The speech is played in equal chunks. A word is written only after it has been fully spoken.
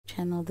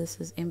channel. This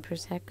is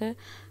Empress Hacker.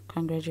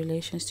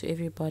 Congratulations to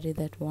everybody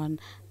that won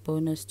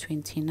bonus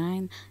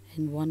 29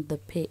 and won the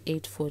pay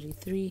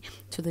 843.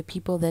 To the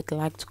people that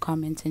liked,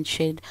 comment and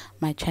shared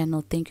my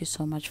channel, thank you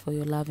so much for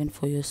your love and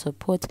for your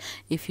support.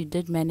 If you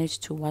did manage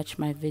to watch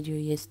my video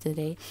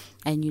yesterday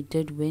and you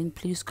did win,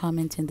 please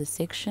comment in the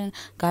section.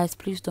 Guys,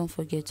 please don't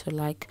forget to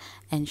like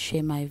and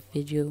share my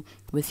video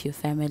with your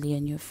family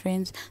and your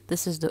friends.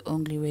 This is the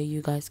only way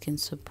you guys can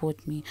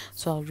support me,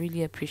 so I'll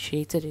really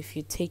appreciate it if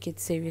you take it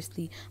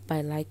seriously by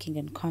liking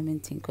and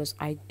commenting, because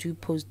I do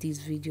post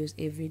these videos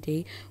every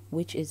day,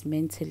 which is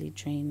mentally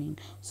draining.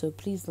 So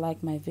please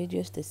like my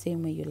videos the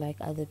same way you like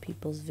other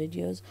people's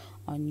videos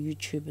on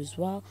YouTube as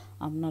well.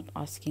 I'm not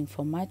asking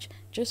for much,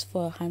 just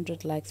for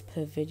 100 likes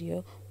per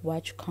video.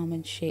 Watch,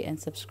 comment, share and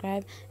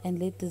subscribe, and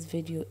let this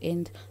video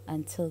end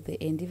until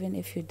the end. Even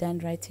if you're done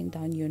writing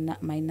down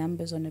my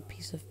numbers on a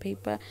piece of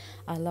paper,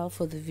 allow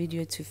for the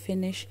video to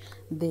finish,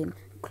 then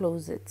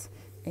close it.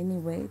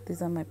 Anyway,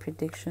 these are my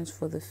predictions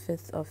for the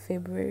 5th of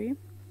February.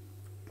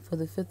 For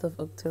the 5th of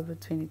October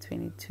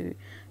 2022,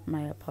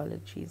 my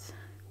apologies.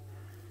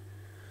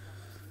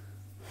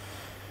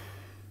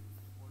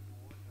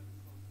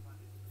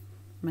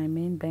 My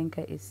main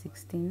banker is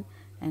 16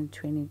 and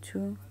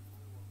 22.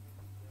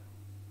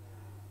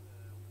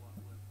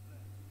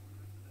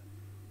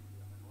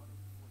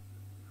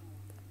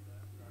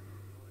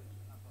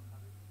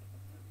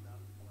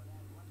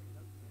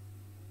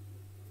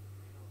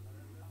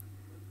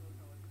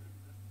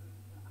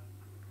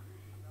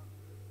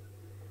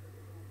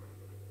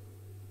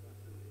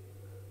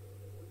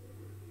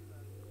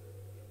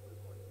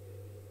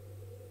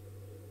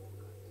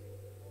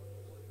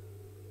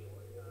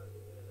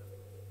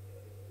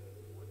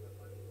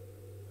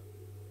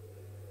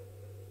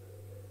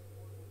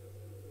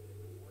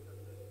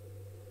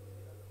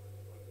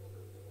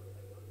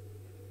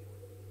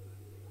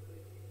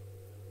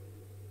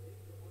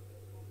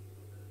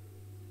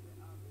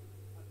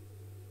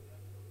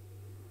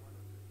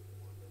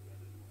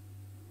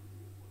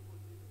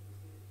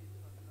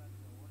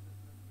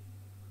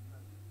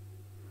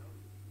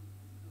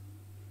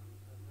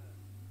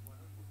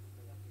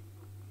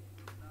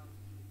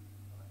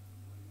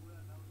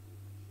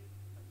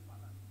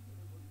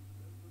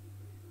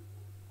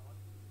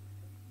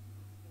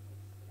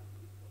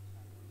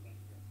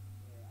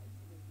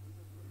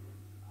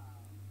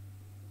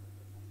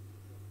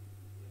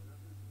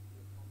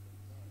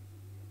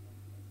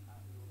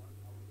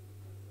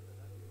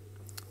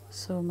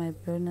 So my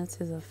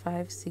bonuses are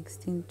 5,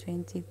 16,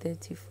 20,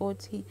 30,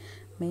 40.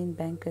 Main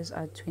bankers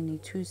are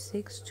 22,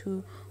 6,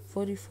 2,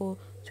 44,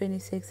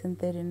 26 and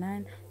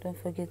 39. Don't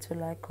forget to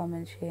like,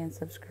 comment, share and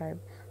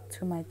subscribe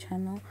to my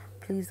channel.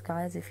 Please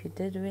guys, if you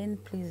did win,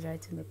 please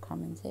write in the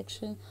comment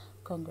section.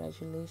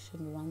 Congratulations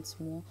once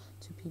more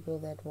to people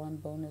that won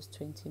bonus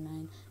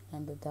 29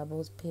 and the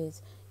doubles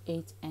pairs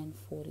 8 and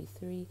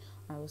 43.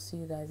 I will see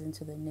you guys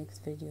into the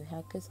next video,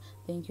 hackers.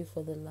 Thank you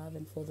for the love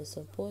and for the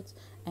support,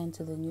 and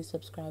to the new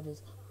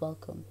subscribers,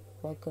 welcome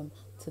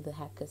to the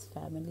hackers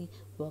family.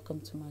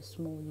 Welcome to my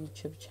small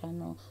YouTube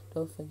channel.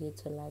 Don't forget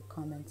to like,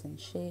 comment and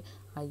share.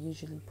 I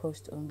usually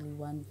post only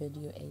one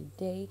video a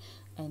day,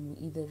 and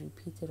we either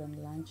repeat it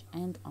on lunch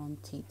and on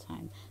tea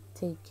time.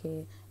 Take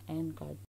care and God